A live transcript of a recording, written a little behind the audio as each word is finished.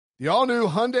The all-new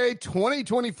Hyundai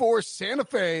 2024 Santa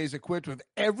Fe is equipped with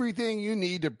everything you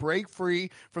need to break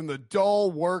free from the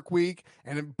dull work week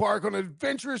and embark on an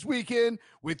adventurous weekend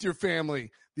with your family.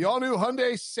 The all-new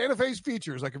Hyundai Santa Fe's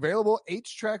features like available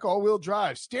H-Track all-wheel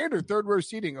drive, standard third-row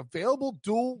seating, available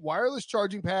dual wireless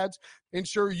charging pads,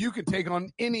 ensure you can take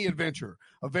on any adventure.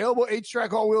 Available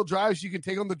H-Track all-wheel drives, you can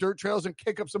take on the dirt trails and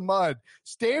kick up some mud.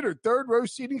 Standard third-row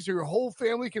seating so your whole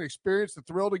family can experience the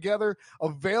thrill together.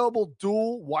 Available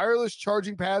dual wireless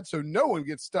charging pads so no one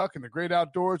gets stuck in the great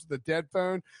outdoors with a dead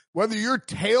phone. Whether you're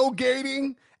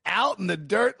tailgating out in the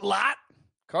dirt lot,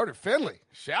 Carter Finley,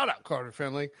 shout out Carter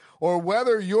Finley, or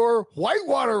whether you're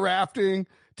whitewater rafting,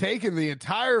 taking the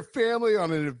entire family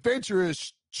on an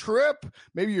adventurous trip,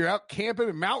 maybe you're out camping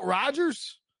in Mount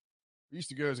Rogers. I used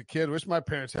to go as a kid. Wish my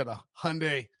parents had a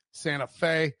Hyundai Santa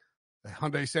Fe. The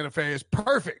Hyundai Santa Fe is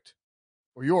perfect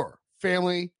for your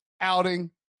family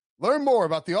outing. Learn more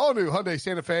about the all-new Hyundai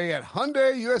Santa Fe at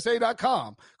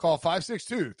HyundaiUSA.com. Call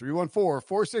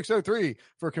 562-314-4603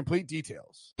 for complete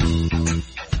details.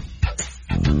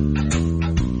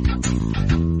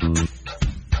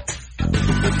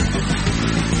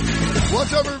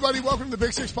 What's up, everybody? Welcome to the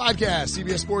Big Six Podcast,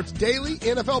 CBS Sports Daily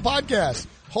NFL Podcast.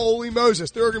 Holy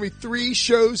Moses, there are going to be 3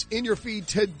 shows in your feed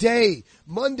today,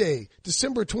 Monday,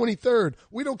 December 23rd.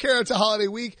 We don't care. It's a holiday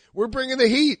week. We're bringing the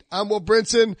heat. I'm Will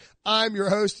Brinson. I'm your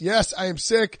host. Yes, I am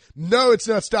sick. No, it's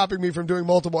not stopping me from doing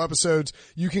multiple episodes.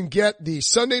 You can get the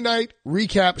Sunday night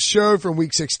recap show from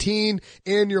week 16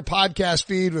 in your podcast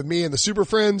feed with me and the Super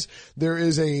Friends. There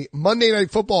is a Monday Night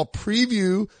Football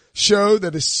preview show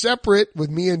that is separate with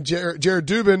me and Jared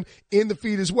Dubin in the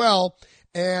feed as well.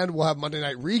 And we'll have Monday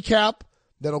Night Recap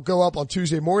that'll go up on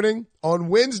Tuesday morning. On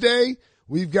Wednesday,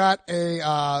 we've got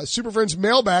a Super Friends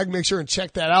mailbag. Make sure and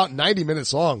check that out. 90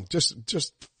 minutes long.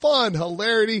 Just fun,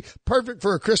 hilarity, perfect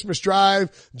for a Christmas drive,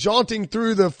 jaunting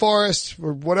through the forest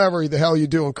or whatever the hell you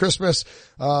do on Christmas,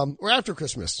 or after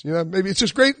Christmas. You know, maybe it's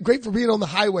just great for being on the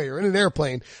highway or in an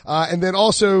airplane. And then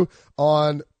also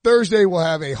on Thursday, we'll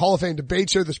have a Hall of Fame debate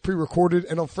show that's pre-recorded.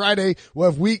 And on Friday, we'll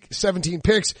have week 17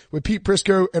 picks with Pete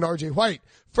Prisco and RJ White.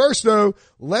 First, though,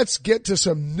 let's get to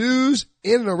some news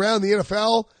in and around the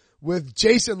NFL with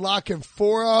Jason La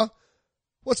Canfora.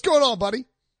 What's going on, buddy?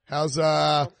 How's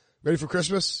ready for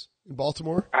Christmas in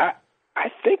Baltimore? I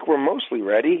think we're mostly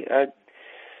ready.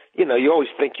 You know, you always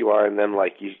think you are, and then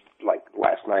like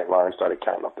last night, Lauren started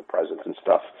counting up the presents and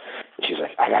stuff. And she's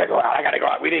like, I gotta go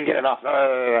out. We didn't get enough.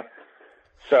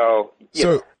 So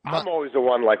I'm always the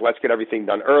one like, let's get everything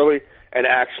done early and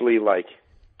actually like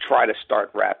try to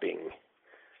start wrapping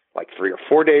like 3 or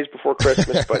 4 days before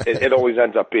Christmas, but it always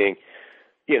ends up being,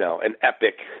 you know, an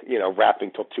epic, you know,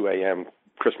 wrapping till 2 a.m.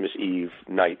 Christmas Eve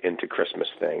night into Christmas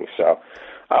thing. So,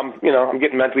 you know, I'm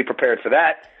getting mentally prepared for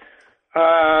that.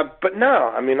 But no,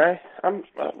 I mean,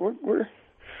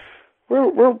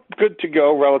 we're good to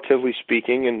go, relatively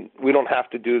speaking, and we don't have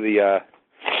to do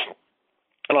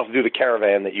I don't have to do the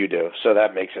caravan that you do, so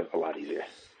that makes it a lot easier.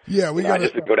 Yeah, I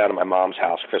just go down to my mom's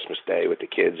house Christmas Day with the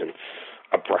kids and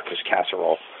a breakfast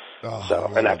casserole.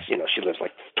 Oh, and that's, you know, she lives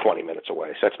like 20 minutes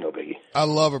away, so that's no biggie. I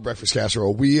love a breakfast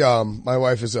casserole. We, my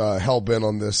wife is, hell-bent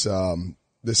on this,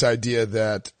 this idea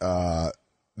that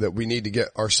we need to get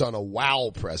our son a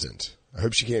wow present. I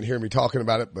hope she can't hear me talking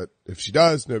about it, but if she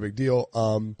does, no big deal.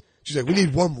 She's like, we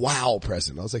need one wow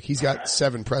present. I was like, he's got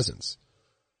 7 presents.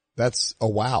 That's a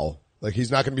wow. Like,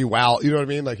 he's not going to be wowed. You know what I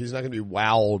mean? Like, he's not going to be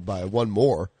wowed by one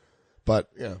more, but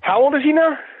yeah. How old is he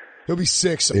now? He'll be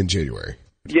 6 in January.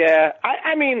 Yeah,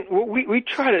 I mean, we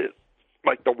try to,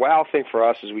 like, the wow thing for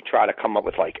us is we try to come up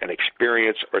with, like, an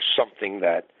experience or something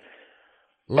that,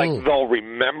 like, they'll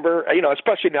remember, you know,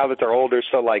 especially now that they're older.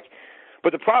 So, like,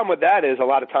 but the problem with that is a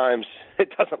lot of times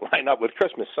it doesn't line up with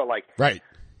Christmas. So, like, right.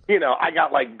 You know, I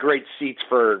got, like, great seats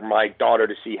for my daughter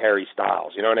to see Harry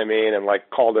Styles, you know what I mean? And, like,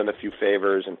 called in a few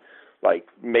favors and, like,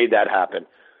 made that happen.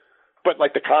 But,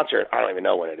 like, the concert, I don't even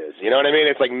know when it is. You know what I mean?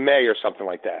 It's, like, May or something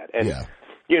like that. And, yeah.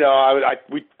 You know,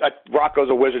 Rocco's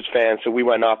a Wizards fan, so we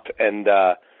went up, and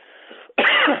I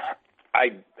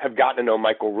have gotten to know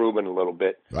Michael Rubin a little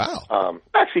bit. Wow.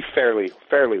 Actually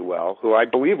fairly well, who I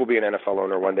believe will be an NFL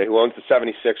owner one day, who owns the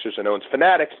 76ers and owns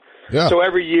Fanatics. Yeah. So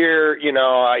every year, you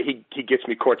know, he gets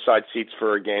me courtside seats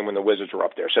for a game when the Wizards were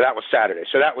up there. So that was Saturday.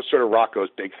 So that was sort of Rocco's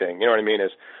big thing. You know what I mean?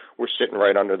 Is we're sitting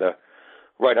right under the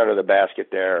basket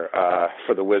there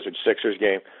for the Wizards-Sixers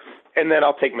game. And then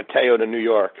I'll take Mateo to New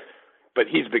York. But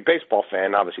he's a big baseball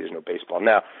fan. Obviously, there's no baseball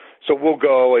now. So we'll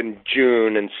go in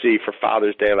June and see for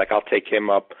Father's Day. Like, I'll take him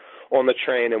up on the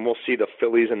train, and we'll see the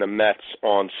Phillies and the Mets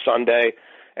on Sunday.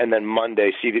 and then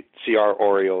Monday see our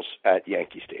Orioles at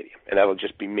Yankee Stadium, and that'll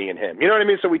just be me and him. You know what I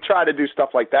mean? So we try to do stuff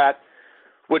like that,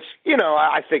 which, you know,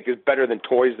 I think is better than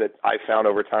toys that I found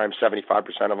over time. 75%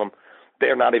 of them,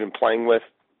 they're not even playing with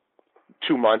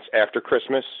 2 months after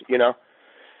Christmas, you know.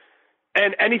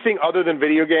 And anything other than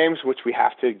video games, which we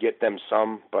have to get them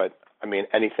some, but, I mean,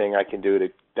 anything I can do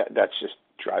that's just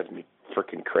drives me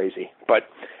freaking crazy. But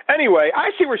anyway, I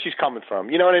see where she's coming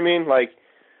from. You know what I mean? Like,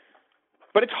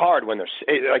 but it's hard when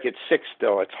they're like, it's 6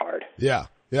 still. It's hard. Yeah.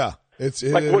 It's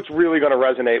like, what's really going to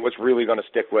resonate? What's really going to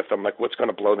stick with them? Like, what's going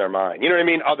to blow their mind? You know what I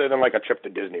mean? Other than like a trip to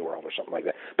Disney World or something like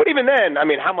that. But even then, I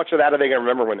mean, how much of that are they going to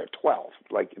remember when they're 12?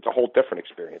 Like, it's a whole different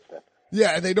experience then.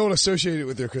 Yeah, and they don't associate it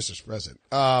with their Christmas present.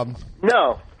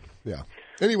 No. Yeah.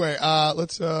 Anyway,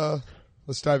 let's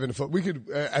dive into foot. We could.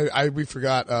 We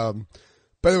forgot.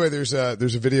 By the way, there's a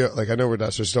video. Like, I know we're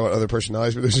not supposed to know what other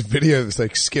personalities, but there's a video that's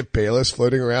like Skip Bayless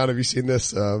floating around. Have you seen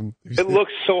this? It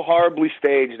looks so horribly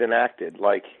staged and acted.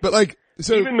 Like, but like,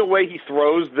 so even the way he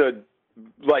throws the,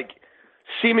 like,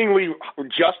 seemingly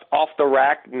just off the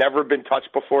rack, never been touched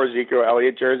before Ezekiel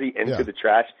Elliott jersey into the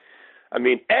trash. I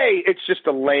mean, it's just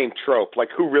a lame trope. Like,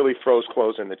 who really throws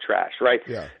clothes in the trash, right?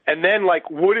 Yeah. And then,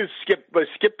 like, was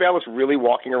Skip Bayless really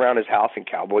walking around his house in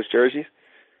Cowboys jerseys?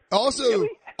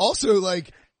 Also,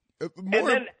 like,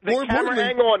 more camera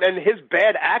angle and his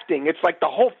bad acting, it's like the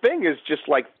whole thing is just,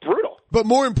 like, brutal. But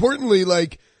more importantly,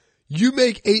 like, you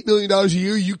make $8 million a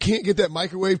year, you can't get that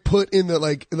microwave put in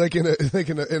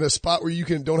the, in a spot where you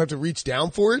don't have to reach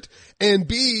down for it. And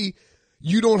B,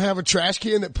 you don't have a trash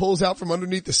can that pulls out from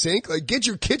underneath the sink. Like, get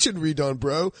your kitchen redone,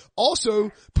 bro.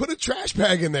 Also, put a trash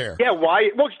bag in there. Yeah,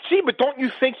 why? Well, see, but don't you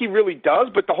think he really does?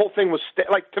 But the whole thing was,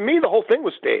 to me, the whole thing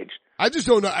was staged. I just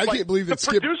don't know. I can't believe that the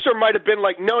producer might have been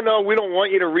like, no, we don't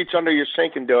want you to reach under your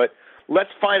sink and do it. Let's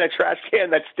find a trash can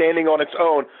that's standing on its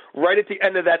own right at the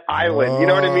end of that island. You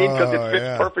know what I mean? Because it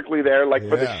fits perfectly there, like,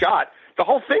 for the shot. The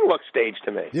whole thing looks staged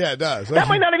to me. Yeah, it does. That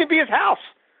might not even be his house.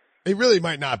 It really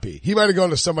might not be. He might have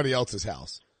gone to somebody else's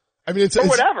house. I mean, it's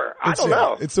whatever. I don't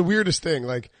know. It's the weirdest thing.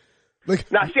 Like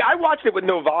now, see, I watched it with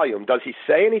no volume. Does he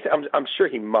say anything? I'm sure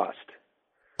he must.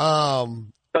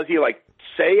 Does he like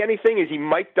say anything? Is he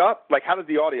mic'd up? Like, how does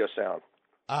the audio sound?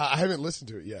 I haven't listened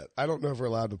to it yet. I don't know if we're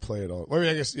allowed to play it all. Well, I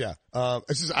mean, I guess yeah.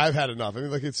 It's just I've had enough. I mean,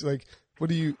 like, it's like, what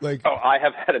do you like? Oh, I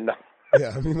have had enough.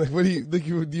 Yeah, I mean, like, what do you like?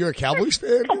 You're a Cowboys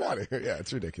fan? Get out of here! Yeah,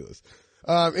 it's ridiculous.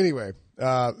 Anyway,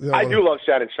 I do love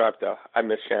Shannon Sharp though. I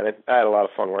miss Shannon. I had a lot of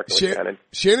fun working with Shannon.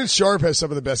 Shannon Sharp has some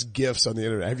of the best gifs on the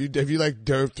internet. Have you like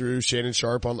dove through Shannon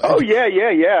Sharp on? Oh yeah.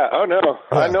 Oh no,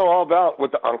 yeah. I know all about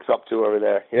what the Unc's up to over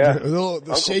there. Yeah,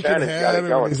 the shaking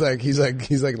head.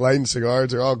 He's like lighting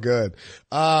cigars. They're all good.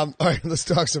 All right, let's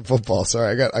talk some football.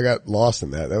 Sorry, I got lost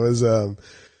in that. That was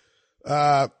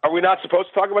are we not supposed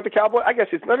to talk about the Cowboys? I guess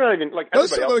it's not even like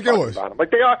everybody else talking about them.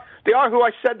 Like, they are who I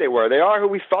said they were. They are who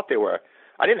we thought they were.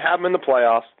 I didn't have them in the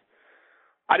playoffs.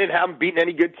 I didn't have them beating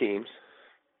any good teams.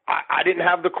 I didn't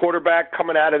have the quarterback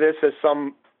coming out of this as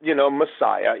some,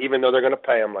 messiah, even though they're going to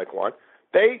pay him like one.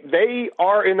 They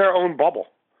are in their own bubble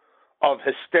of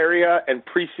hysteria and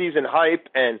preseason hype,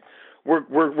 and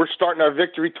we're starting our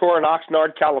victory tour in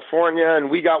Oxnard, California, and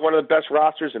we got one of the best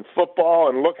rosters in football,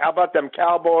 and look, how about them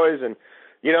Cowboys? And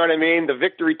you know what I mean? The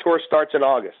victory tour starts in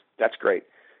August. That's great.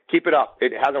 Keep it up.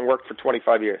 It hasn't worked for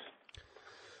 25 years.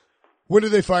 When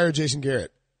did they fire Jason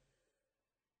Garrett?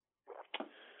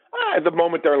 The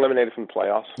moment they're eliminated from the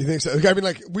playoffs. You think so? I mean,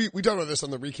 like, we talked about this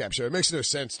on the recap show. It makes no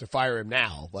sense to fire him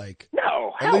now. Like,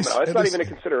 no, hell no. It's not even a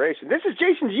consideration. This is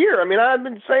Jason's year. I mean, I've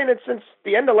been saying it since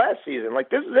the end of last season. Like,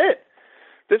 this is it.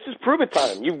 This is prove it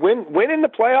time. You win in the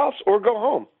playoffs or go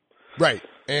home. Right.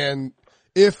 And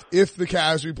if the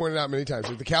Cavs, we pointed out many times,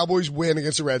 if the Cowboys win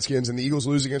against the Redskins and the Eagles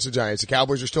lose against the Giants, the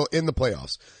Cowboys are still in the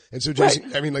playoffs. And so Jason,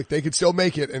 right. I mean, like, they could still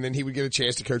make it, and then he would get a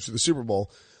chance to coach for the Super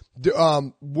Bowl.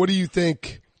 What do you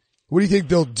think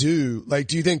they'll do? Like,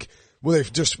 do you think, will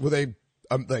they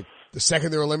like, the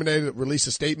second they're eliminated, release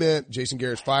a statement, Jason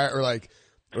Garrett's fired, or like,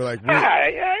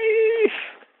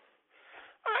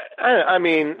 I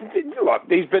mean, look,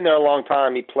 he's been there a long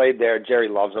time. He played there. Jerry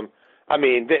loves him. I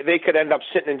mean, they could end up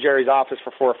sitting in Jerry's office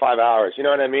for 4 or 5 hours. You know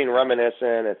what I mean?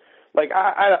 Reminiscing. And, like,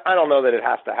 I don't know that it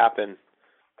has to happen.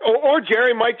 Or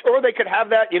Jerry might, or they could have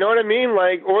that, you know what I mean?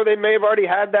 Like, or they may have already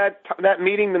had that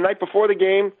meeting the night before the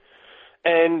game,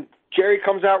 and Jerry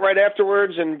comes out right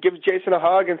afterwards and gives Jason a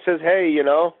hug and says, hey,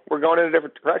 we're going in a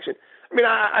different direction. I mean,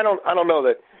 I don't know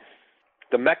that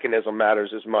the mechanism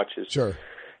matters as much as, sure.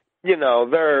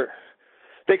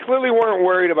 they They clearly weren't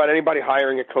worried about anybody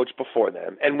hiring a coach before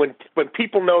them. And when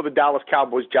people know the Dallas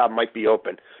Cowboys job might be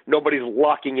open, nobody's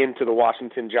locking into the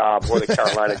Washington job or the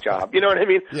Carolina job. You know what I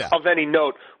mean? Yeah. Of any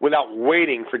note, without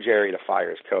waiting for Jerry to fire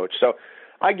his coach. So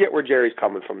I get where Jerry's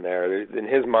coming from there. In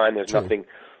his mind, there's nothing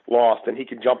lost, and he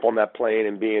could jump on that plane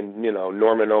and be in,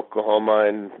 Norman, Oklahoma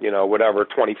in, whatever,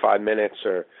 25 minutes,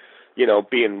 or,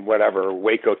 be in whatever,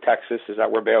 Waco, Texas. Is that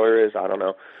where Baylor is? I don't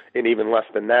know. And even less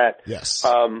than that. Yes.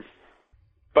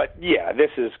 But yeah, this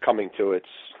is coming to its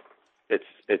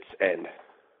end.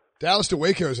 Dallas to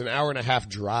Waco is an hour-and-a-half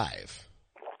drive.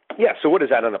 Yeah, so what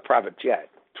is that on a private jet?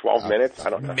 12 minutes? I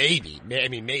don't know. Maybe.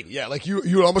 Yeah, like you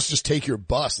would almost just take your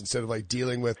bus instead of like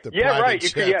dealing with the private right.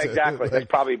 jet. Yeah, exactly. That's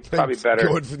probably better.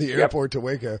 Going from the airport to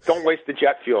Waco. Don't waste the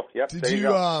jet fuel. Yep. Did there you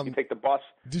go. You take the bus.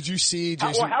 Did you see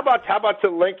Jason? How about to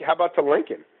Lincoln?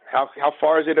 How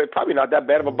far is it? Probably not that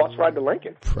bad of a bus ride to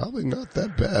Lincoln. Probably not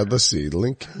that bad. Let's see.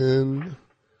 Lincoln.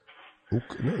 No,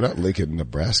 not Lincoln,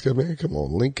 Nebraska, man. Come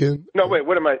on, Lincoln. No, wait,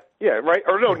 what am I? Yeah, right?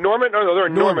 Or no, Norman? No, they're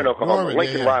in Norman, Oklahoma.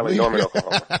 Lincoln Riley, Norman,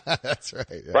 Oklahoma. That's right.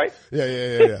 Yeah. Right?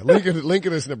 Yeah.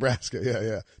 Lincoln is Nebraska.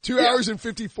 Yeah. 2 hours and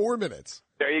 54 minutes.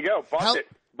 There you go. Bust it.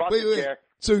 Wait. Chair.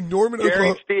 So Norman, Jerry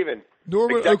Oklahoma. and Steven.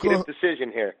 Norman, Executive Oklahoma.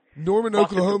 decision here. Norman,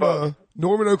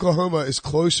 Oklahoma is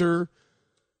closer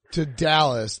to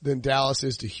Dallas than Dallas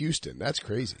is to Houston. That's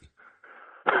crazy.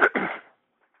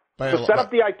 So set up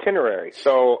the itinerary.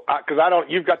 So, because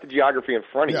you've got the geography in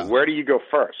front of you. Where do you go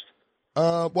first?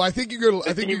 Well, I think you go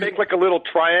to. Can you make like a little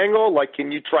triangle? Like,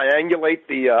 can you triangulate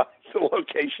the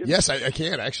location? Yes, I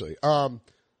can actually.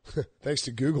 Thanks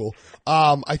to Google.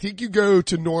 I think you go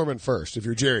to Norman first if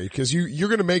you're Jerry, because you're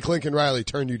going to make Lincoln Riley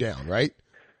turn you down, right?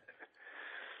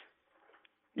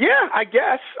 Yeah, I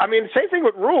guess. I mean, same thing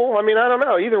with Rule. I mean, I don't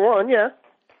know. Either one, yeah.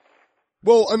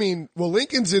 Well,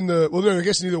 Lincoln's in the. Well, no, I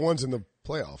guess neither one's in the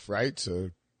playoff, right?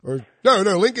 So, no,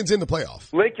 Lincoln's in the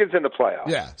playoff. Lincoln's in the playoff.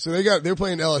 Yeah, so they're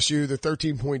playing LSU. They're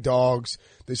 13-point dogs.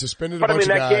 They suspended a bunch of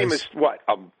guys. But that game is what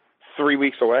 3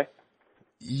 weeks away.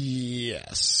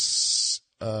 Yes.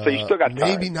 So you still got time.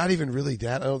 Maybe not even really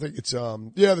that. I don't think it's the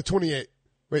 28th.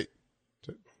 Wait,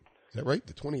 is that right?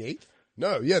 The 28th?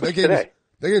 No, yeah, that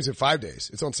game's in 5 days.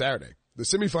 It's on Saturday. The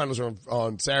semifinals are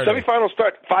on Saturday. Semifinals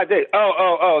start 5 days.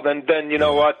 Oh. Then you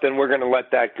know what? Then we're going to let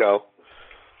that go.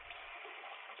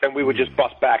 And we would just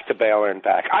bust back to Baylor and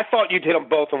back. I thought you'd hit them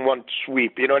both in one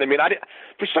sweep. You know what I mean?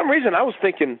 For some reason, I was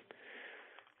thinking.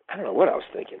 I don't know what I was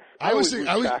thinking. I was thinking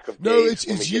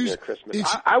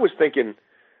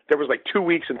there was like 2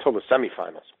 weeks until the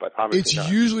semifinals, but obviously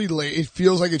it's usually late. It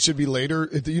feels like it should be later.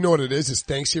 You know what it is? Is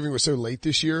Thanksgiving was so late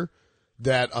this year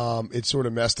that it sort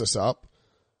of messed us up.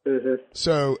 Mm-hmm.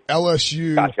 So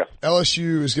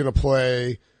LSU is going to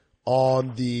play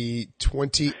on the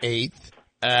 28th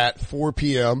at 4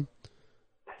 p.m.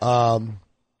 And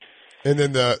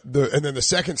then the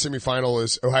second semifinal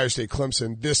is Ohio State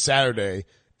Clemson this Saturday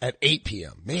at 8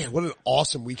 p.m. Man, what an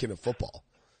awesome weekend of football.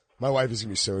 My wife is going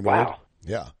to be so annoyed. Wow.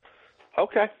 Yeah.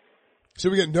 Okay. So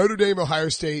we got Notre Dame,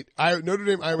 Iowa State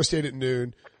at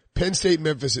noon, Penn State,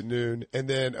 Memphis at noon, and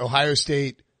then Ohio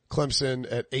State, Clemson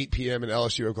at 8 p.m. and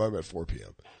LSU, Oklahoma at 4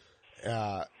 p.m.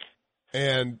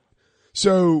 And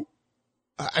so,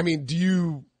 I mean,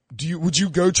 would you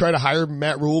go try to hire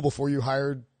Matt Rule before you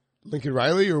hired Lincoln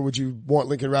Riley, or would you want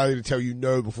Lincoln Riley to tell you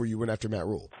no before you went after Matt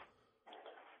Rule?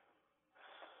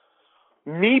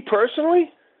 Me personally?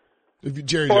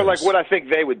 Jerry or Jones. Like what I think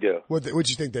they would do. What do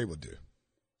you think they would do?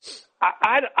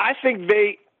 I think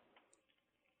they.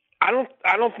 I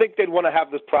don't think they'd want to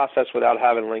have this process without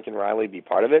having Lincoln Riley be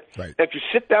part of it. Right. If you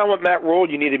sit down with Matt Rule,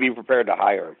 you need to be prepared to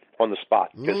hire him on the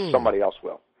spot because somebody else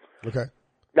will. Okay.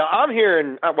 Now I'm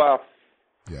hearing.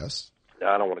 Yes. No,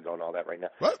 I don't want to go into all that right now.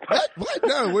 What?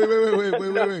 No, wait.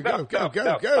 Go.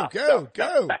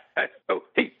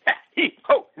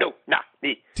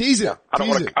 Tease it. I don't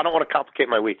want to complicate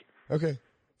my week. Okay.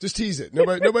 Just tease it.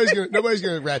 Nobody's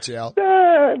gonna rat you out.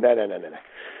 No.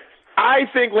 I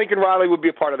think Lincoln Riley would be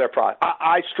a part of their process.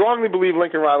 I strongly believe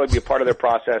Lincoln Riley would be a part of their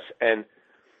process, and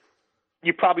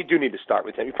you probably do need to start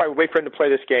with him. You probably wait for him to play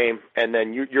this game, and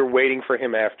then you're waiting for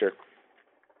him after.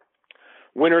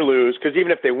 Win or lose, because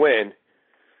even if they win,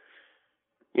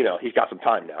 he's got some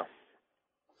time now.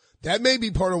 That may be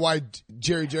part of why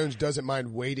Jerry Jones doesn't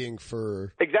mind waiting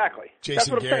for exactly. Jason That's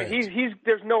what Garrett. I'm saying.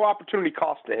 There's no opportunity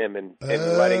cost to him in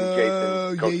letting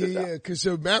Jason coach this out. Because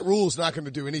so Matt Rule's not going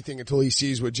to do anything until he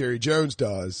sees what Jerry Jones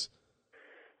does.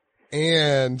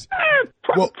 And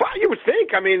you would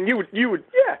think. I mean, you would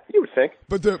think.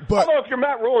 But although if you're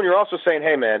Matt Rule and you're also saying,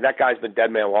 hey man, that guy's been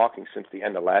dead man walking since the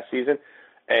end of last season,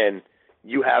 and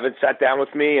you haven't sat down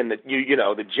with me, and that you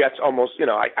know, the Jets almost, you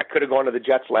know, I could have gone to the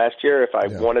Jets last year if I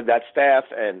wanted that staff,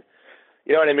 and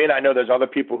you know what I mean? I know there's other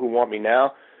people who want me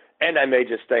now, and I may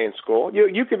just stay in school.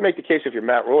 You could make the case if you're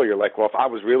Matt Rule, you're like, well, if I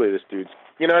was really this dude's,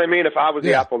 you know what I mean? If I was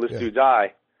the apple of this dude's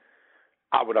eye,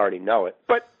 I would already know it.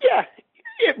 But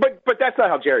but that's not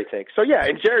how Jerry thinks. So yeah,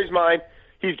 in Jerry's mind,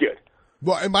 he's good.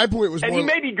 Well, and my point was and more, he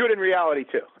may be good in reality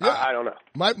too. Yeah. I don't know.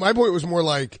 My point was more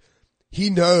like, he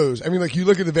knows. I mean, like, you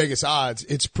look at the Vegas odds,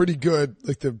 it's pretty good.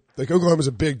 Like Oklahoma's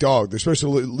a big dog. They're supposed to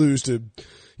lose to,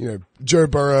 you know, Joe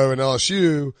Burrow and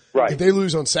LSU. Right. If they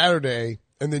lose on Saturday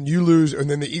and then you lose and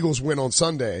then the Eagles win on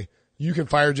Sunday, you can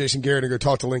fire Jason Garrett and go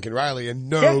talk to Lincoln Riley and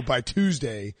know by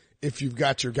Tuesday if you've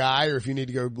got your guy or if you need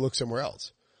to go look somewhere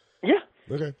else. Yeah.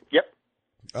 Okay. Yep.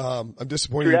 I'm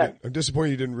disappointed. I'm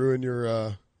disappointed you didn't ruin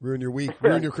your week,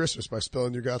 ruin your Christmas by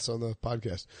spilling your guts on the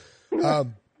podcast.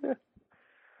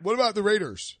 What about the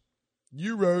Raiders?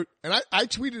 You wrote, and I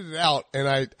tweeted it out, and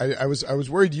I was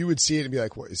worried you would see it and be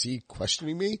like, what, is he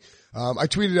questioning me? I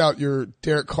tweeted out your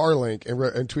Derek Carr link and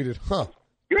tweeted,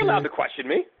 You're allowed to question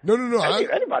me. No.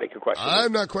 Anybody can question me.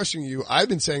 I'm not questioning you. I've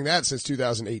been saying that since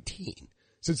 2018.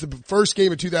 Since the first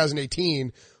game of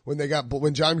 2018, when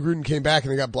John Gruden came back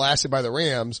and they got blasted by the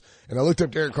Rams, and I looked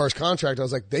up Derek Carr's contract, I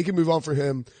was like, they can move on for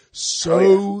him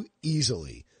so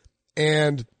easily.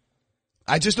 And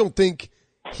I just don't think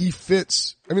he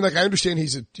fits. I mean, like, I understand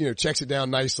he's checks it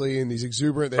down nicely and he's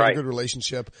exuberant. They have a good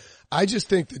relationship. I just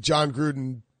think that John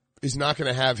Gruden is not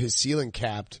going to have his ceiling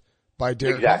capped by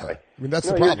Derek Carr. I mean, that's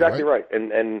the problem. You're exactly right.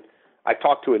 And I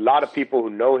talked to a lot of people who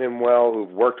know him well,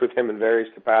 who've worked with him in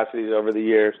various capacities over the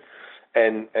years,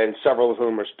 and several of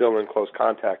whom are still in close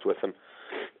contact with him.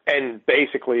 And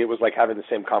basically, it was like having the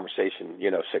same conversation,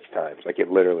 6 times. Like,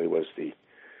 it literally was the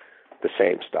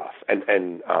same stuff. And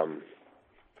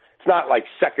it's not like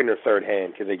second or third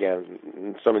hand, because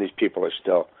again, some of these people are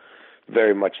still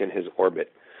very much in his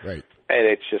orbit. Right. And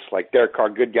it's just like Derek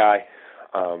Carr, good guy,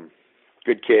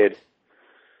 good kid,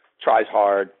 tries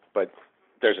hard, but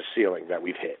there's a ceiling that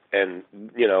we've hit. And,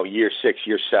 year 6,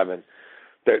 year 7,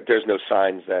 there's no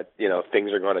signs that,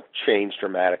 things are going to change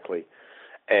dramatically.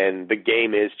 And the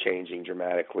game is changing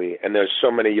dramatically. And there's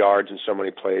so many yards and so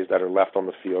many plays that are left on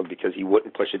the field because he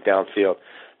wouldn't push it downfield,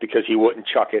 because he wouldn't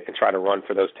chuck it and try to run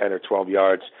for those 10 or 12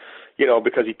 yards,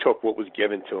 because he took what was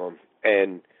given to him.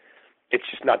 And it's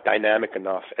just not dynamic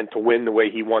enough. And to win the way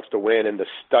he wants to win and to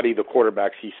study the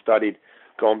quarterbacks he studied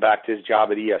going back to his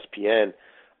job at ESPN,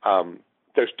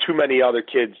 there's too many other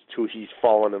kids who he's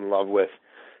fallen in love with.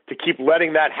 To keep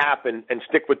letting that happen and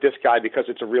stick with this guy because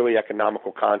it's a really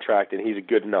economical contract and he's a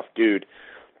good enough dude,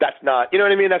 that's not, you know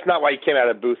what I mean? That's not why he came out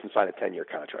of the booth and signed a 10-year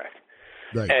contract.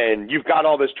 Right. And you've got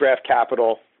all this draft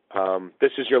capital.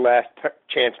 This is your last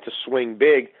chance to swing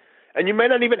big. And you may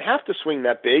not even have to swing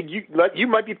that big. You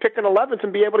might be picking 11th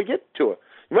and be able to get to it.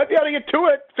 You might be able to get to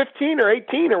it 15 or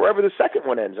 18 or wherever the second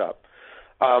one ends up,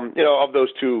 of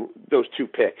those two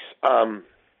picks.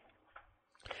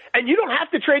 And you don't have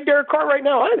to trade Derek Carr right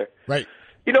now either. Right.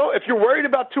 If you're worried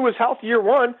about Tua's health year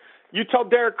 1, you tell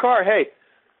Derek Carr, hey,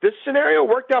 this scenario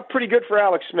worked out pretty good for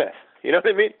Alex Smith. You know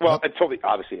what I mean? Well, until he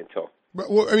had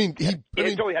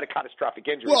a catastrophic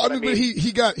injury. Well, but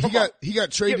he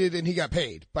got traded and he got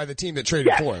paid by the team that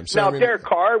traded for him. So, now, Derek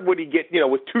Carr, would he get,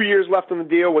 with 2 years left on the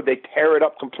deal, would they tear it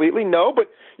up completely? No, but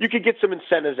you could get some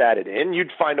incentives added in.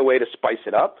 You'd find a way to spice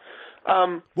it up.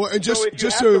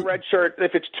 The red shirt,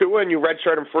 if it's Tua and you red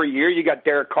shirt him for a year, you got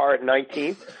Derek Carr at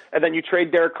 19, and then you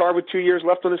trade Derek Carr with 2 years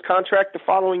left on his contract the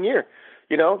following year.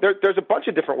 There's a bunch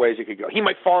of different ways you could go. He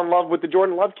might fall in love with the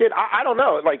Jordan Love kid. I don't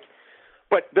know.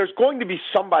 But there's going to be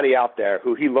somebody out there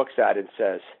who he looks at and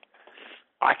says,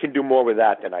 I can do more with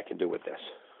that than I can do with this.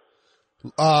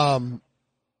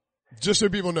 Just so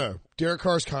people know, Derek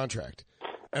Carr's contract.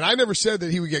 And I never said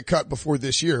that he would get cut before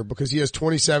this year because he has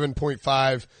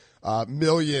 $27.5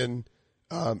 million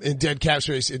in dead cap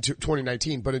space in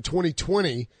 2019. But in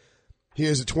 2020, he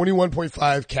has a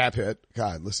 21.5 cap hit.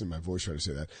 God, listen to my voice trying to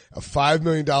say that. A $5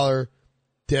 million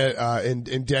dead,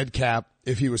 in dead cap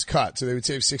if he was cut. So they would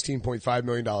save $16.5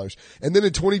 million. And then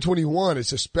in 2021,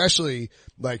 it's especially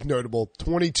notable,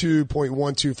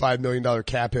 $22.125 million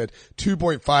cap hit,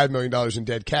 $2.5 million in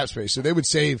dead cap space. So they would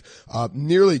save,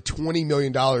 nearly $20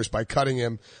 million by cutting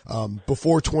him,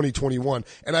 before 2021.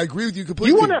 And I agree with you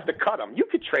completely. You wouldn't have to cut him. You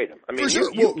could trade him. I mean,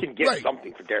 you can get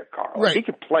something for Derek Carr. Right. He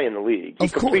could play in the league. He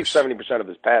completes 70% of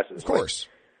his passes. Of course.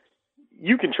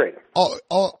 You can trade him.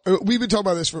 We've been talking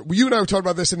about this you and I were talking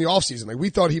about this in the offseason. We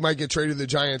thought he might get traded to the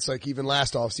Giants even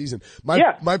last offseason.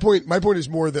 My point is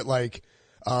more that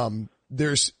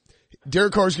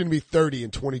Derek Carr is going to be 30 in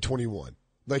 2021.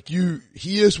 Like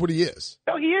he is what he is.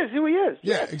 Oh, he is who he is.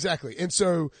 Yeah, exactly. And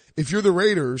so if you're the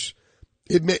Raiders,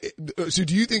 so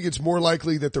do you think it's more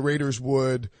likely that the Raiders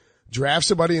would draft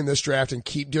somebody in this draft and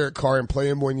keep Derek Carr and play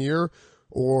him 1 year,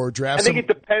 or draft? I think it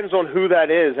depends on who that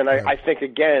is, and I think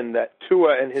again that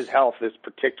Tua and his health is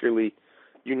particularly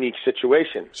unique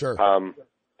situation. Sure.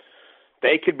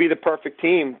 They could be the perfect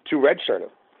team to redshirt him.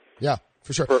 Yeah,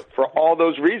 for sure. For all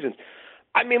those reasons.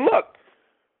 I mean, look,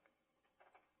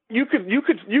 you're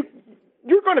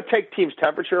going to take team's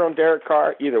temperature on Derek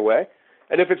Carr either way.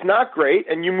 And if it's not great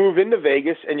and you move into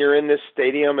Vegas and you're in this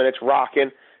stadium and it's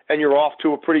rocking and you're off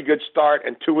to a pretty good start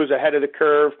and Tua's ahead of the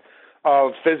curve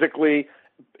of physically,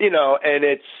 and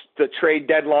it's the trade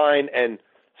deadline and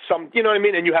you know what I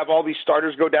mean? And you have all these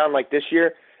starters go down like this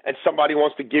year and somebody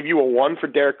wants to give you a 1 for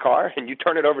Derek Carr and you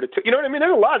turn it over to 2. You know what I mean?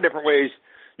 There's a lot of different ways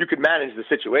you could manage the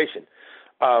situation.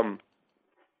 There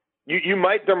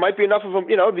might be enough of them,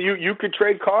 you could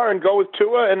trade Carr and go with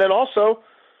Tua and then also,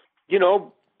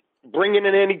 bring in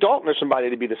an Andy Dalton or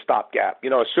somebody to be the stopgap,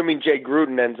 assuming Jay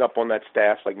Gruden ends up on that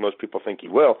staff like most people think he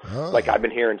will, like I've been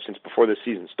hearing since before the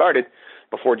season started,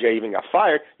 before Jay even got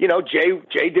fired.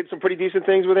 Jay did some pretty decent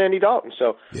things with Andy Dalton.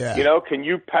 So, can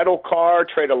you peddle Carr,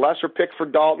 trade a lesser pick for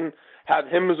Dalton, have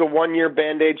him as a 1-year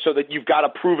Band-Aid so that you've got a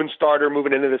proven starter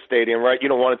moving into the stadium, right? You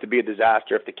don't want it to be a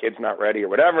disaster if the kid's not ready or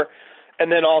whatever.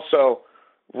 And then also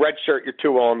redshirt your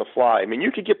Tua on the fly. I mean,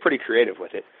 you could get pretty creative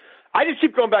with it. I just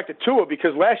keep going back to Tua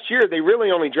because last year they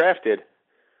really only drafted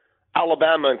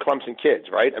Alabama and Clemson kids,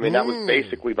 right? I mean, that was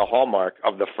basically the hallmark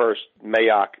of the first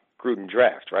Mayock-Gruden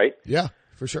draft, right? Yeah,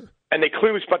 for sure. And they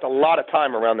clearly spent a lot of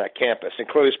time around that campus and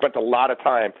clearly spent a lot of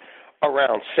time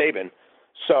around Saban.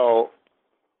 So,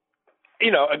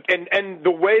 and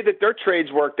the way that their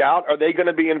trades worked out, are they going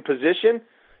to be in position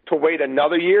to wait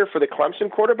another year for the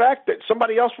Clemson quarterback? That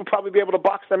somebody else will probably be able to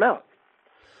box them out.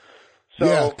 So,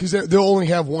 yeah, because they'll only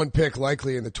have 1 pick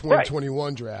likely in the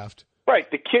 2021 draft. Right.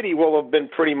 The kitty will have been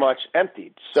pretty much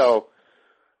emptied. So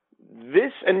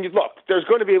and look, there's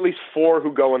going to be at least 4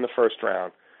 who go in the first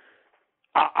round.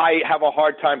 I have a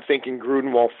hard time thinking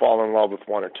Gruden won't fall in love with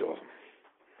 1 or 2 of them.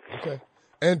 Okay.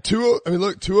 And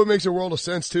Tua makes a world of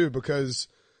sense too, because,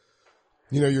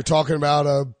 you're talking about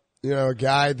a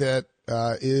guy that,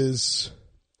 is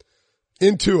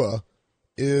in Tua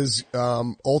is,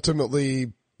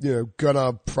 ultimately,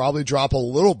 gonna probably drop a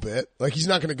little bit. Like, he's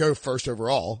not gonna go first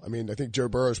overall. I mean, I think Joe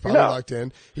Burrow's probably locked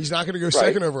in. He's not gonna go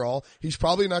second overall. He's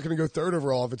probably not gonna go third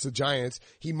overall if it's the Giants.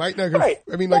 He might not go. Right.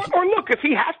 I mean, or look, if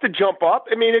he has to jump up,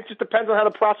 I mean, it just depends on how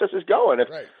the process is going. If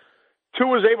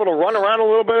Tua's able to run around a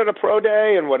little bit at a pro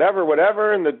day and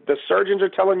whatever, and the surgeons are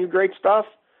telling you great stuff,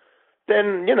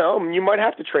 then, you might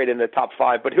have to trade in the top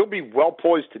 5, but he'll be well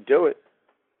poised to do it.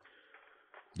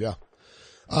 Yeah.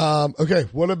 Okay.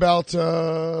 What about,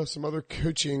 some other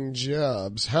coaching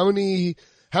jobs? How many,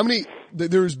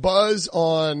 there was buzz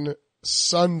on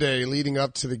Sunday leading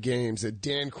up to the games that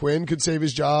Dan Quinn could save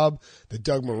his job, that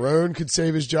Doug Marrone could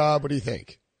save his job. What do you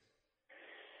think?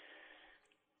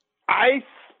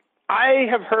 I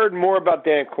have heard more about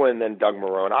Dan Quinn than Doug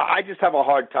Marrone. I just have a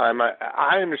hard time.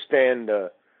 I understand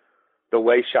the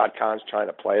way Shad Khan's trying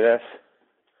to play this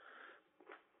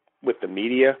with the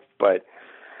media, but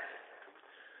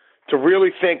to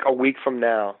really think a week from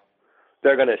now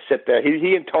they're going to sit there,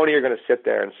 he and Tony are going to sit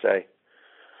there and say,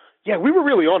 yeah, we were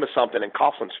really onto something and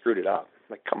Coughlin screwed it up.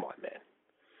 Like, come on, man.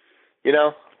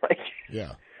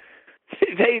 Yeah.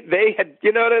 They had,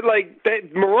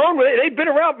 Marrone, they'd been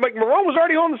around. Like, Marrone was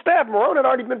already on the staff. Marrone had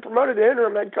already been promoted to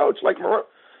interim head coach. Like, Marrone,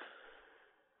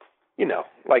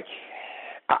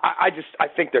 I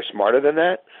think they're smarter than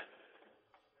that.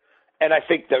 And I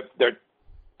think that they're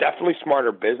definitely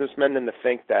smarter businessmen than to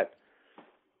think that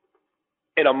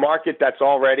in a market that's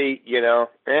already,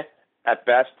 at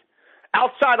best,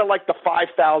 outside of like the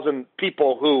 5,000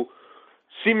 people who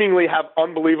seemingly have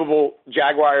unbelievable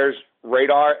Jaguars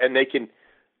radar and they can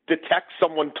detect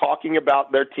someone talking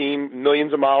about their team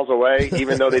millions of miles away,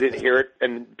 even though they didn't hear it,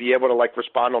 and be able to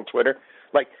respond on Twitter.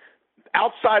 Like,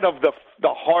 outside of the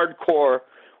hardcore,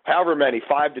 however many,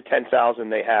 5,000 to 10,000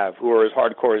 they have who are as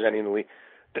hardcore as any in the league,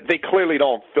 they clearly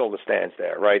don't fill the stands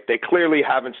there, right? They clearly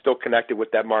haven't still connected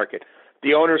with that market.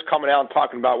 The owner's coming out and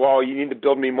talking about, well, you need to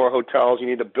build me more hotels. You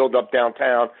need to build up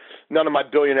downtown. None of my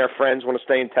billionaire friends want to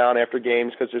stay in town after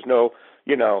games because there's no,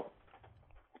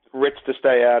 Ritz to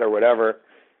stay at or whatever.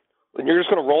 And you're just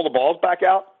going to roll the balls back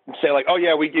out and say oh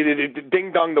yeah, we did it.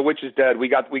 Ding dong, the witch is dead. We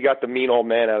got the mean old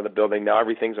man out of the building. Now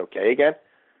everything's okay again.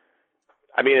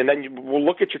 I mean, and then we'll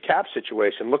look at your cap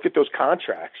situation. Look at those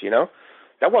contracts.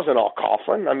 That wasn't all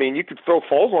Coughlin. I mean, you could throw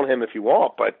Foles on him if you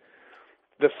want, but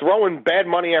the throwing bad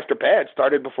money after bad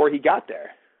started before he got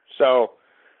there. So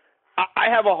I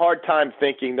have a hard time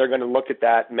thinking they're going to look at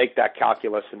that, make that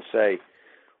calculus, and say,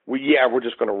 well, yeah, we're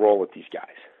just going to roll with these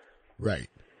guys. Right.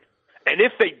 And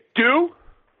if they do,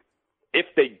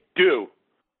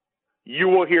 you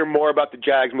will hear more about the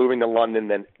Jags moving to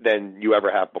London than you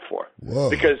ever have before. Whoa.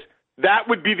 Because that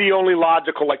would be the only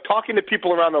logical, like talking to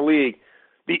people around the league,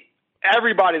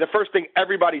 the first thing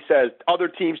everybody says, other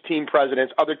teams, team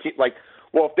presidents, other teams, like,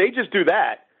 well, if they just do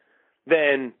that,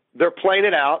 then they're playing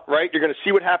it out, right? You're going to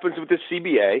see what happens with this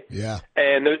CBA. Yeah.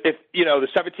 And if, the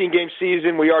 17-game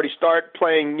season, we already start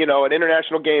playing, an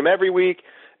international game every week,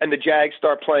 and the Jags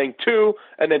start playing 2,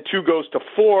 and then 2 goes to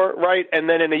 4, right? And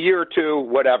then in a year or 2,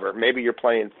 whatever, maybe you're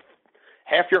playing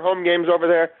half your home games over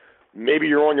there. Maybe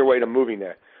you're on your way to moving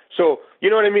there. So, you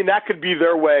know what I mean? That could be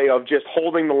their way of just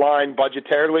holding the line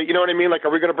budgetarily. You know what I mean? Like,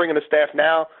 are we going to bring in the staff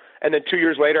now and then 2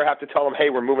 years later have to tell them, hey,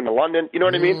 we're moving to London? You know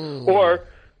what I mean? Or,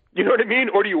 you know what I mean?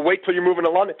 Or do you wait till you're moving to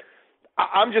London?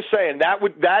 I'm just saying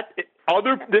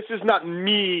this is not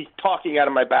me talking out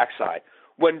of my backside.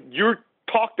 When you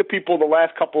talk to people the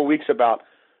last couple of weeks about,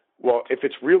 well, if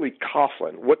it's really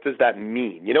Coughlin, what does that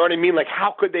mean? You know what I mean? Like,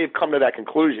 how could they have come to that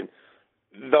conclusion?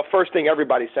 The first thing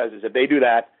everybody says is if they do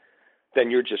that, then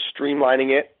you're just streamlining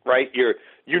it, right?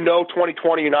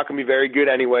 2020 you're not going to be very good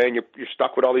anyway, and you're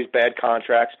stuck with all these bad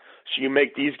contracts. So you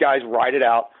make these guys ride it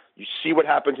out. You see what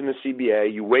happens in the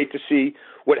CBA. You wait to see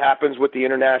what happens with the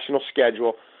international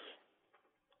schedule.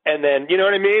 And then, you know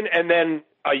what I mean? And then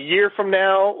a year from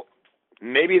now,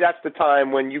 maybe that's the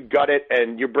time when you gut it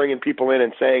and you're bringing people in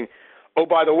and saying, oh,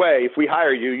 by the way, if we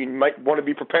hire you, you might want to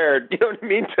be prepared, you know what I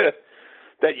mean,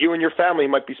 that you and your family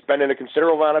might be spending a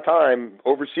considerable amount of time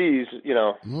overseas,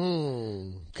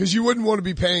 Because you wouldn't want to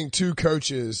be paying 2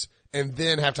 coaches and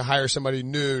then have to hire somebody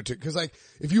new because like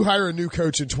if you hire a new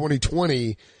coach in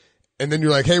 2020 and then you're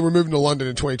like, hey, we're moving to London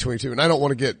in 2022, and I don't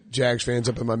want to get Jags fans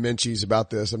up in my menchies about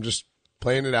this. I'm just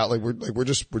playing it out. We're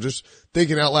just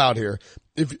thinking out loud here.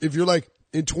 If you're like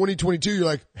in 2022, you're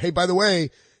like, hey, by the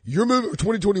way, you're moving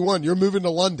 2021, you're moving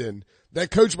to London. That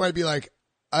coach might be like,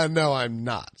 no, I'm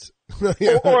not.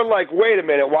 Or like, wait a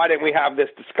minute, why didn't we have this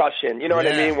discussion? You know what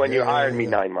I mean? When you hired me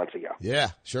 9 months ago.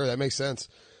 Yeah, sure. That makes sense.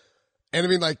 And I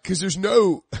mean, like, cause there's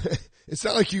no, it's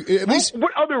not like you, at least.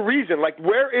 What other reason? Like,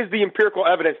 where is the empirical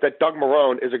evidence that Doug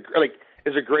Marrone is a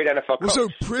great NFL coach? Well, so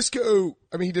Prisco,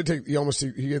 I mean, he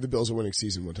gave the Bills a winning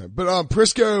season one time, but,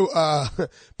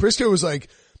 Prisco was like,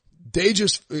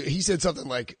 he said something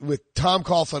like with Tom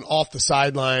Coughlin off the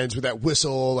sidelines with that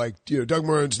whistle, like, Doug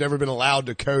Marrone's never been allowed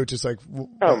to coach. It's like,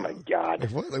 oh my God.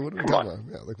 Like, what are we talking about?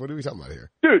 Yeah, like, what are we talking about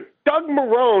here? Dude, Doug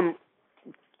Marrone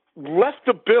left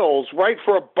the Bills right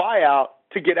for a buyout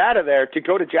to get out of there to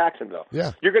go to Jacksonville.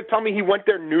 Yeah. You're going to tell me he went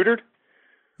there neutered?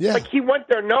 Yeah. Like, he went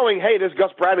there knowing, hey, this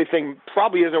Gus Bradley thing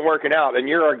probably isn't working out, and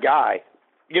you're our guy.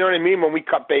 You know what I mean? When we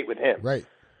cut bait with him. Right.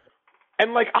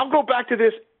 And, like, I'll go back to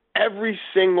this every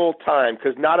single time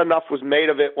because not enough was made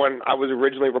of it when I was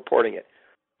originally reporting it.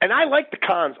 And I like the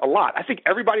Khans a lot. I think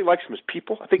everybody likes them as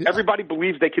people. I think everybody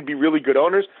believes they could be really good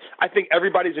owners. I think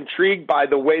everybody's intrigued by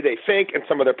the way they think and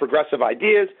some of their progressive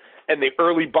ideas and the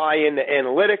early buy-in to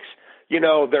analytics.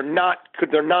 They're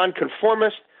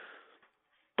non-conformist,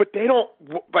 but they don't.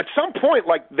 At some point,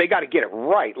 like, they got to get it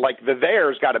right. Like, the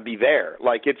there's got to be there.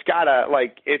 Like, it's got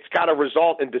to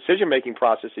result in decision-making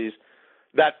processes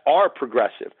that are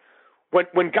progressive.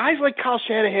 When guys like Kyle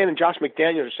Shanahan and Josh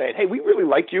McDaniels are saying, hey, we really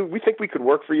like you, we think we could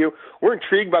work for you, we're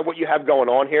intrigued by what you have going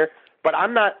on here, but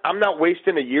I'm not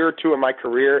wasting a year or two of my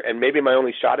career and maybe my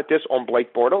only shot at this on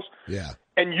Blake Bortles. Yeah.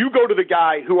 And you go to the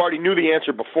guy who already knew the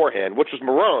answer beforehand, which was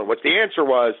Marrone, which the answer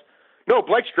was, no,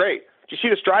 Blake's great. Did you see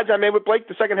the strides I made with Blake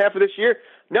the second half of this year?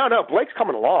 No, Blake's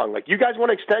coming along. Like, you guys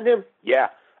want to extend him? Yeah,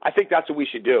 I think that's what we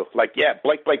should do. Like, yeah,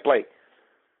 Blake.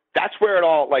 That's where it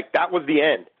all, like, that was the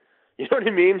end. You know what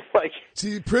I mean? Like,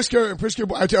 see, Prisco,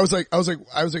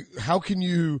 I was like, how can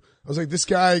you, I was like, this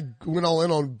guy went all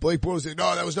in on Blake Bortles.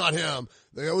 No, that was not him.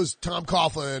 That was Tom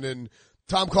Coughlin, and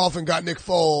Tom Coughlin got Nick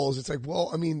Foles. It's like,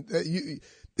 well, I mean, it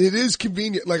is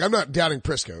convenient. Like, I'm not doubting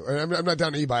Prisco. I'm not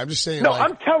doubting anybody. I'm just saying. No,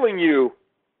 I'm telling you,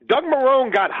 Doug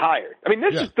Marrone got hired. I mean,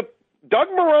 Doug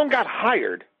Marrone got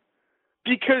hired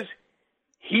because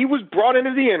he was brought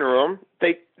into the interim.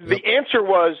 The answer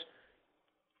was,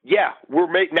 yeah,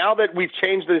 now that we've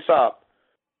changed this up,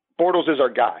 Bortles is our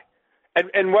guy.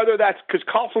 And whether that's because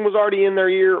Coughlin was already in their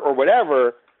ear or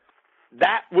whatever,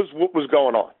 that was what was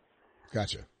going on.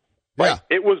 Gotcha. Right?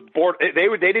 Yeah. It was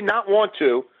they did not want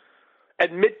to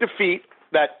admit defeat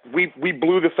that we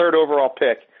blew the 3rd overall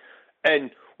pick.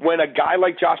 And when a guy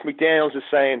like Josh McDaniels is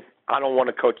saying, I don't want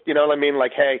to coach, you know what I mean?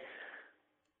 Like, hey,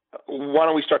 why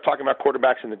don't we start talking about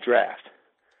quarterbacks in the draft?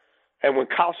 And when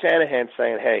Kyle Shanahan's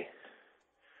saying, hey,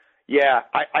 yeah,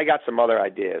 I got some other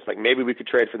ideas. Like maybe we could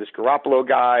trade for this Garoppolo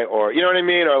guy, or you know what I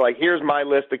mean? Or like here's my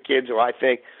list of kids who I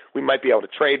think we might be able to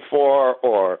trade for,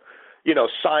 or, you know,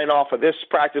 sign off of this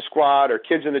practice squad or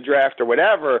kids in the draft or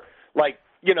whatever. Like,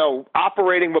 you know,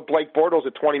 operating with Blake Bortles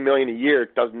at $20 million a year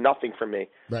does nothing for me.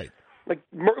 Right. Like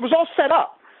it was all set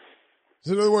up.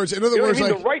 So in other words, you know what I mean?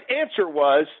 like, the right answer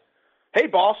was, hey,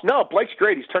 boss, no, Blake's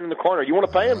great. He's turning the corner. You want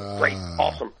to pay him? Great.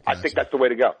 Awesome. Gotcha. I think that's the way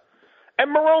to go. And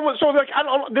Marrone was, so like, I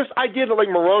don't, this idea that like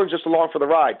Marrone's just along for the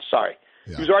ride. Sorry.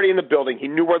 Yeah. He was already in the building. He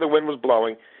knew where the wind was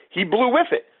blowing. He blew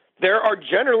with it. There are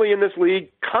generally in this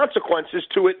league consequences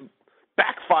to it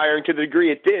backfiring to the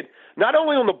degree it did, not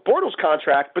only on the Bortles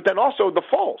contract, but then also the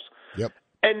Foles. Yep.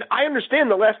 And I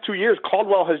understand the last 2 years,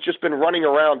 Caldwell has just been running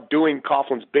around doing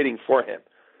Coughlin's bidding for him.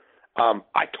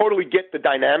 I totally get the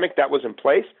dynamic that was in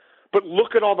place, but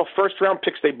look at all the first-round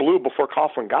picks they blew before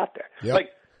Coughlin got there. Yep. Like,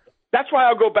 that's why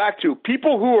I'll go back to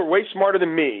people who are way smarter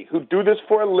than me, who do this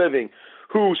for a living,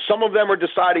 who some of them are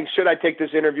deciding, should I take this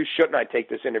interview, shouldn't I take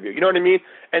this interview? You know what I mean?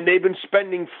 And they've been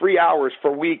spending free hours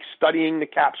for weeks studying the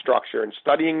cap structure and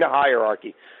studying the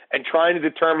hierarchy and trying to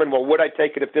determine, well, would I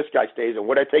take it if this guy stays and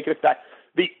would I take it if that?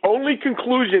 The only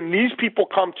conclusion these people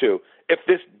come to, if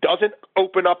this doesn't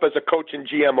open up as a coach and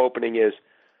GM opening, is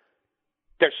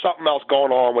there's something else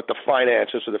going on with the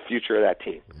finances or the future of that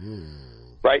team.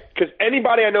 Right? Because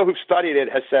anybody I know who's studied it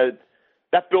has said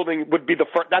that building would be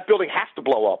that building has to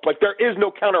blow up. Like there is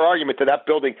no counter argument to that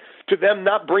building, to them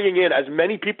not bringing in as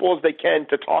many people as they can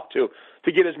to talk to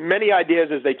get as many ideas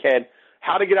as they can,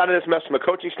 how to get out of this mess from a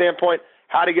coaching standpoint,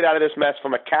 how to get out of this mess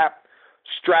from a cap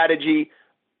strategy,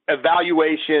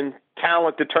 evaluation,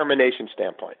 talent determination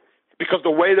standpoint. Because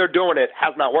the way they're doing it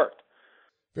has not worked.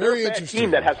 Very they're a bad interesting.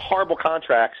 team that has horrible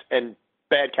contracts and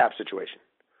bad cap situation.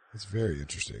 That's very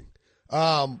interesting.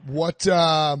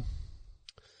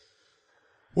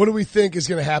 What do we think is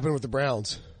going to happen with the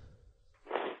Browns?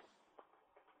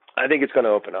 I think it's going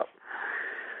to open up.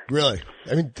 Really?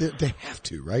 I mean, they have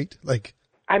to, right? Like,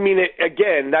 I mean,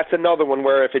 again, that's another one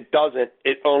where if it doesn't,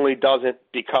 it only doesn't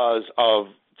because of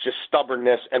just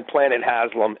stubbornness and Planet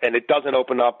Haslam, and it doesn't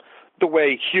open up the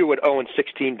way Hugh at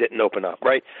 0-16 didn't open up,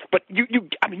 right? But you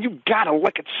gotta,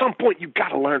 like, at some point, you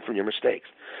gotta learn from your mistakes.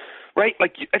 Right?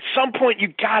 Like, at some point, you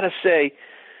got to say,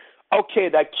 okay,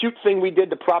 that cute thing we did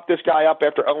to prop this guy up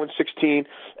after 0-16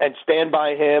 and stand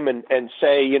by him and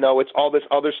say, you know, it's all this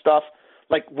other stuff.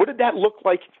 Like, what did that look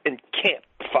like in camp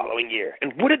the following year?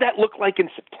 And what did that look like in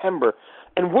September?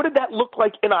 And what did that look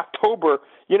like in October?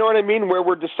 You know what I mean? Where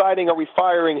we're deciding, are we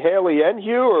firing Haley and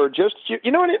Hugh or just Hugh?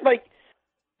 You know what I mean? Like,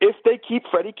 if they keep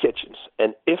Freddie Kitchens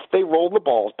and if they roll the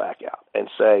balls back out and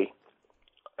say,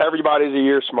 everybody's a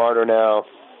year smarter now,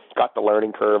 got the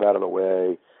learning curve out of the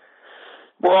way.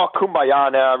 We're all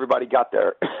kumbaya now. Everybody got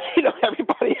their, you know,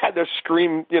 everybody had their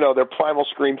scream, you know, their primal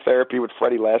scream therapy with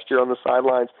Freddie last year on the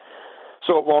sidelines.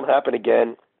 So it won't happen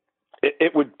again.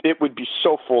 It would be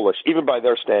so foolish, even by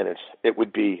their standards. It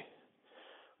would be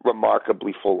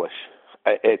remarkably foolish.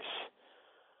 It's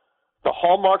the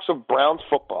hallmarks of Browns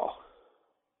football.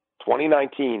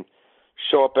 2019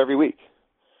 show up every week.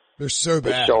 They're so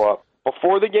bad. They show up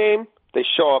before the game. They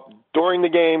show up during the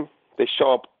game. They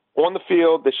show up on the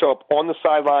field. They show up on the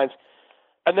sidelines.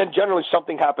 And then generally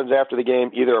something happens after the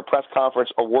game, either a press conference,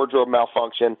 a wardrobe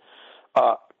malfunction,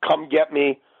 come get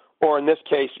me, or in this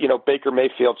case, you know, Baker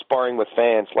Mayfield sparring with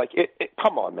fans. Like,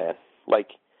 come on, man.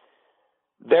 Like,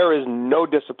 there is no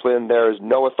discipline. There is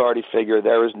no authority figure.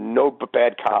 There is no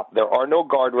bad cop. There are no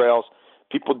guardrails.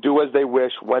 People do as they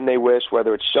wish, when they wish,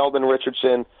 whether it's Sheldon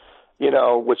Richardson, you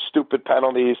know, with stupid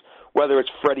penalties, whether it's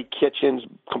Freddie Kitchens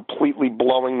completely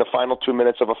blowing the final 2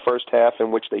 minutes of a first half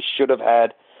in which they should have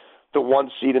had the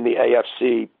one seed in the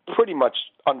AFC pretty much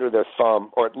under their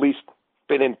thumb, or at least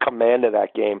been in command of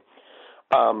that game.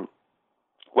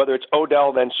 Whether it's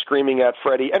Odell then screaming at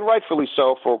Freddie, and rightfully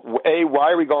so, for, A,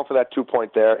 why are we going for that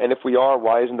 2-point there? And if we are,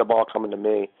 why isn't the ball coming to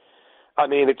me? I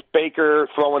mean, it's Baker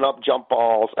throwing up jump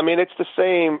balls. I mean, it's the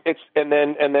same. And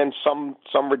then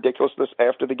some ridiculousness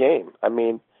after the game. I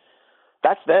mean,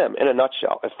 that's them in a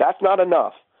nutshell. If that's not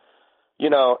enough, you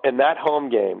know, in that home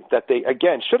game that they,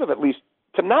 again, should have at least,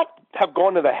 to not have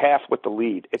gone to the half with the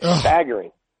lead, it's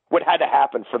staggering what had to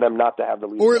happen for them not to have the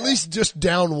lead. Or at least just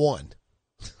down one.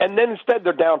 And then instead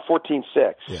they're down 14-6.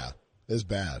 Yeah, it's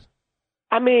bad.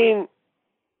 I mean.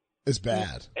 It's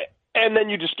bad. And then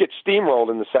you just get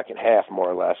steamrolled in the second half, more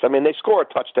or less. I mean, they score a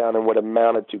touchdown in what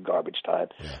amounted to garbage time.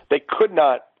 Yeah. They could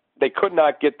not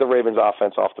get the Ravens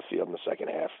offense off the field in the second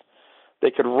half. They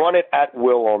could run it at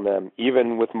will on them,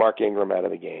 even with Mark Ingram out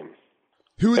of the game.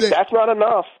 If that's not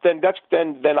enough, then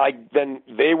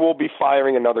they will be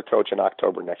firing another coach in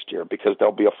October next year because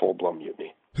there'll be a full-blown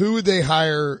mutiny. Who would they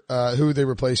hire? Who would they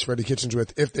replace Freddie Kitchens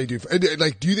with if they do?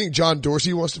 Like, do you think John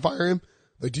Dorsey wants to fire him?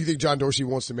 Like, do you think John Dorsey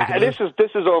wants to make it?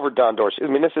 This is over John Dorsey. I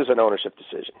mean, this is an ownership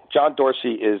decision. John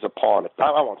Dorsey is a pawn.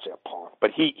 I won't say a pawn,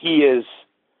 but he is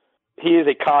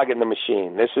a cog in the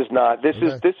machine. This is not. This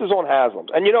is on Haslam's.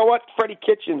 And you know what? Freddie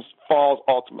Kitchens falls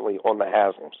ultimately on the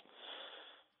Haslam's.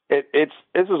 This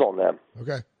is on them.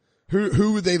 Okay.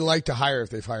 Who would they like to hire if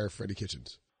they fire Freddie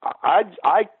Kitchens?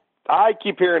 I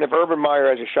keep hearing if Urban Meyer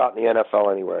has a shot in the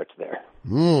NFL anywhere, it's there.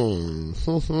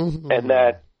 And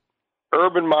that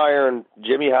Urban Meyer and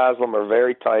Jimmy Haslam are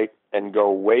very tight and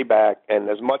go way back. And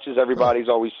as much as everybody's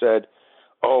always said,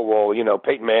 oh, well, you know,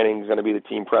 Peyton Manning's going to be the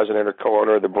team president or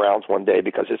co-owner of the Browns one day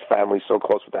because his family's so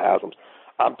close with the Haslams.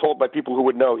 I'm told by people who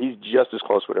would know he's just as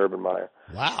close with Urban Meyer.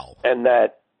 Wow. And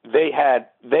that they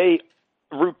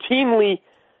routinely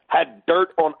had dirt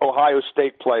on Ohio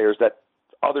State players that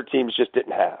other teams just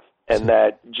didn't have. And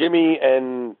that Jimmy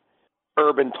and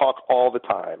Urban talk all the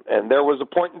time. And there was a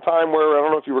point in time where, I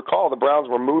don't know if you recall, the Browns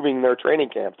were moving their training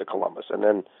camp to Columbus. And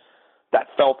then that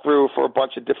fell through for a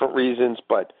bunch of different reasons.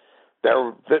 But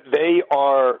they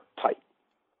are tight,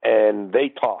 and they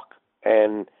talk.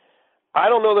 And I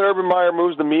don't know that Urban Meyer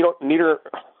moves the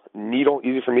needle,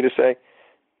 easy for me to say,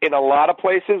 in a lot of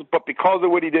places. But because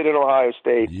of what he did in Ohio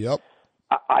State,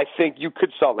 I think you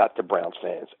could sell that to Browns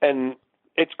fans. And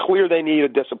it's clear they need a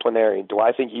disciplinarian. Do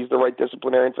I think he's the right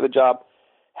disciplinarian for the job?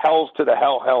 Hells to the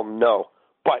hell no.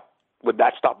 But would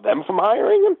that stop them from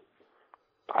hiring him?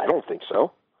 I don't think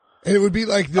so. And it would be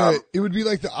like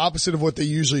the opposite of what they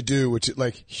usually do, which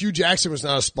like Hugh Jackson was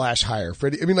not a splash hire.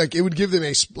 Freddie, I mean, like it would give them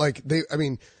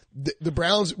the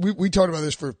Browns, we talked about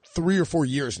this for 3 or 4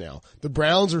 years now. The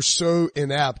Browns are so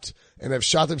inept and have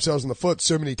shot themselves in the foot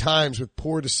so many times with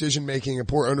poor decision making and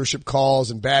poor ownership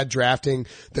calls and bad drafting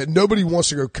that nobody wants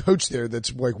to go coach there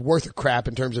that's like worth a crap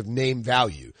in terms of name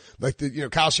value. Like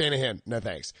Kyle Shanahan, no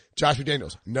thanks. Josh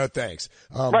McDaniels, no thanks.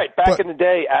 Right. Back in the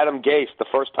day, Adam Gase, the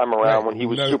first time around when he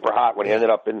was super hot, when he ended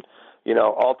up in,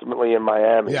 ultimately in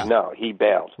Miami. Yeah. No, he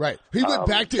bailed. Right. He went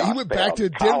back to Denver.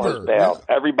 Collins bailed.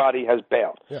 Yeah. Everybody has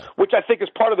bailed. Yeah. Which I think is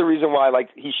part of the reason why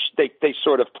they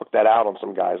sort of took that out on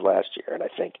some guys last year, and I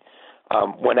think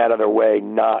went out of their way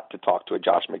not to talk to a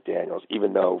Josh McDaniels,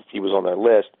 even though he was on their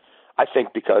list. I think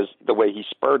because the way he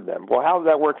spurred them. Well, how did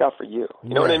that work out for you?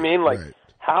 You know what I mean? Like,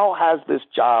 how has this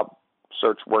job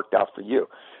search worked out for you?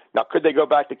 Now, could they go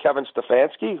back to Kevin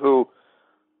Stefanski, who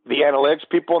the analytics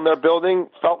people in their building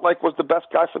felt like was the best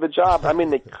guy for the job? I mean,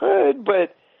 they could,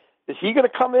 but is he going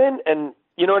to come in and,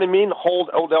 you know what I mean, hold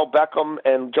Odell Beckham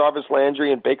and Jarvis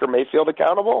Landry and Baker Mayfield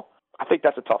accountable? I think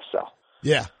that's a tough sell.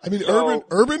 Yeah. I mean,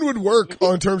 Urban would work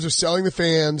in terms of selling the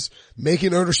fans,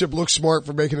 making ownership look smart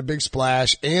for making a big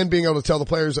splash, and being able to tell the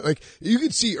players, like, you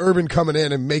could see Urban coming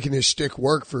in and making his shtick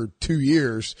work for 2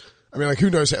 years. I mean, like, who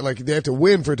knows? Like, they have to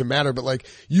win for it to matter, but like,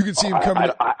 you could see him coming.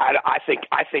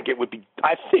 I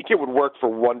think it would work for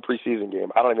one preseason game.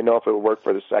 I don't even know if it would work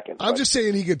for the second. I'm just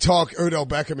saying he could talk Odell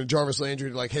Beckham and Jarvis Landry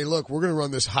to like, hey, look, we're going to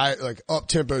run this high, like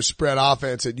up-tempo spread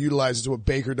offense that utilizes what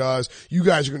Baker does. You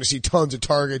guys are going to see tons of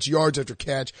targets, yards after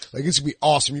catch. Like, it's going to be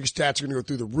awesome. Your stats are going to go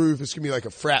through the roof. It's going to be like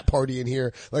a frat party in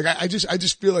here. Like, I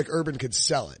just feel like Urban could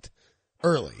sell it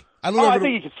early. I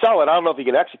think he could sell it. I don't know if he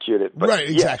can execute it. But right,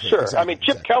 exactly. Yeah, sure. Exactly, I mean,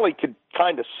 Chip Kelly could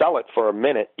kind of sell it for a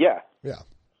minute. Yeah. Yeah.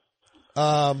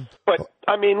 But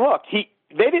I mean, look, he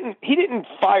didn't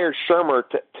fire Shermer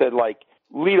to like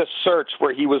lead a search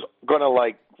where he was going to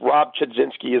like Rob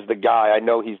Chudzinski is the guy. I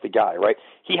know he's the guy, right?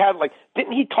 He had like,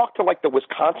 didn't he talk to like the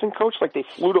Wisconsin coach? Like they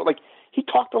flew to, like he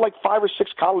talked to like 5 or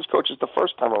 6 college coaches the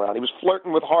first time around. He was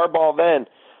flirting with Harbaugh then.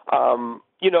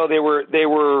 They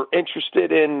were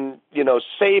interested in,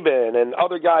 Saban and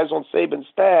other guys on Saban's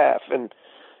staff, and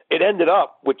it ended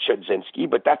up with Chudzinski,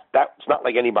 but that's not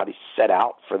like anybody set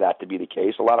out for that to be the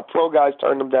case. A lot of pro guys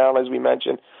turned him down, as we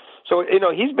mentioned. So,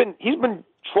 he's been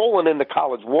trolling in the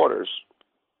college waters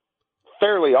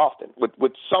fairly often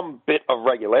with some bit of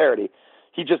regularity.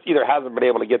 He just either hasn't been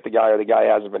able to get the guy or the guy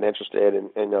hasn't been interested, and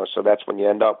so that's when you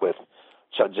end up with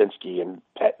Chudzinski and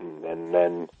Pettin and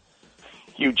then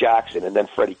Hugh Jackson and then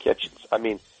Freddie Kitchens. I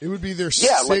mean, it would be their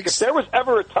like if there was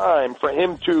ever a time for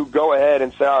him to go ahead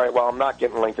and say, all right, well, I'm not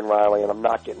getting Lincoln Riley and I'm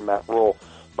not getting Matt Rule,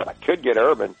 but I could get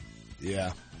Urban.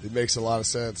 Yeah, it makes a lot of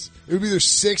sense. It would be their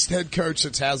 6th head coach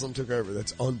since Haslam took over.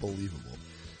 That's unbelievable.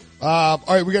 All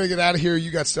right, we got to get out of here.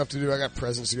 You got stuff to do. I got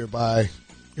presents to go buy.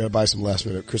 Got to buy some last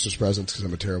minute Christmas presents because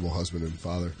I'm a terrible husband and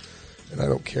father, and I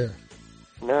don't care.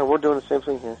 No, we're doing the same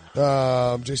thing here.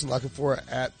 Jason Lockenfora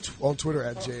on Twitter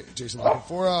at Jason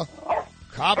Lockenfora.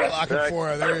 Cop blocking for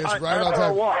her. There he is, right on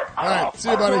time. All right,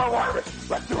 see you, buddy.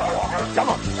 Let's do our walk. Come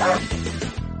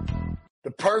on.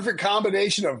 The perfect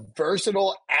combination of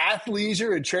versatile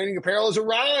athleisure and training apparel has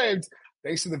arrived.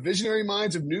 Thanks to the visionary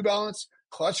minds of New Balance,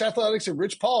 Clutch Athletics, and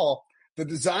Rich Paul, the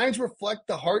designs reflect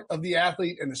the heart of the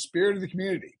athlete and the spirit of the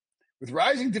community. With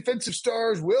rising defensive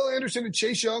stars Will Anderson and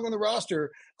Chase Young on the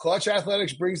roster, Clutch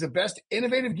Athletics brings the best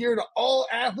innovative gear to all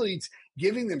athletes,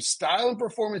 giving them style and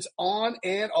performance on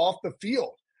and off the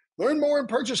field. Learn more and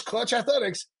purchase Clutch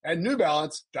Athletics at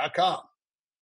NewBalance.com.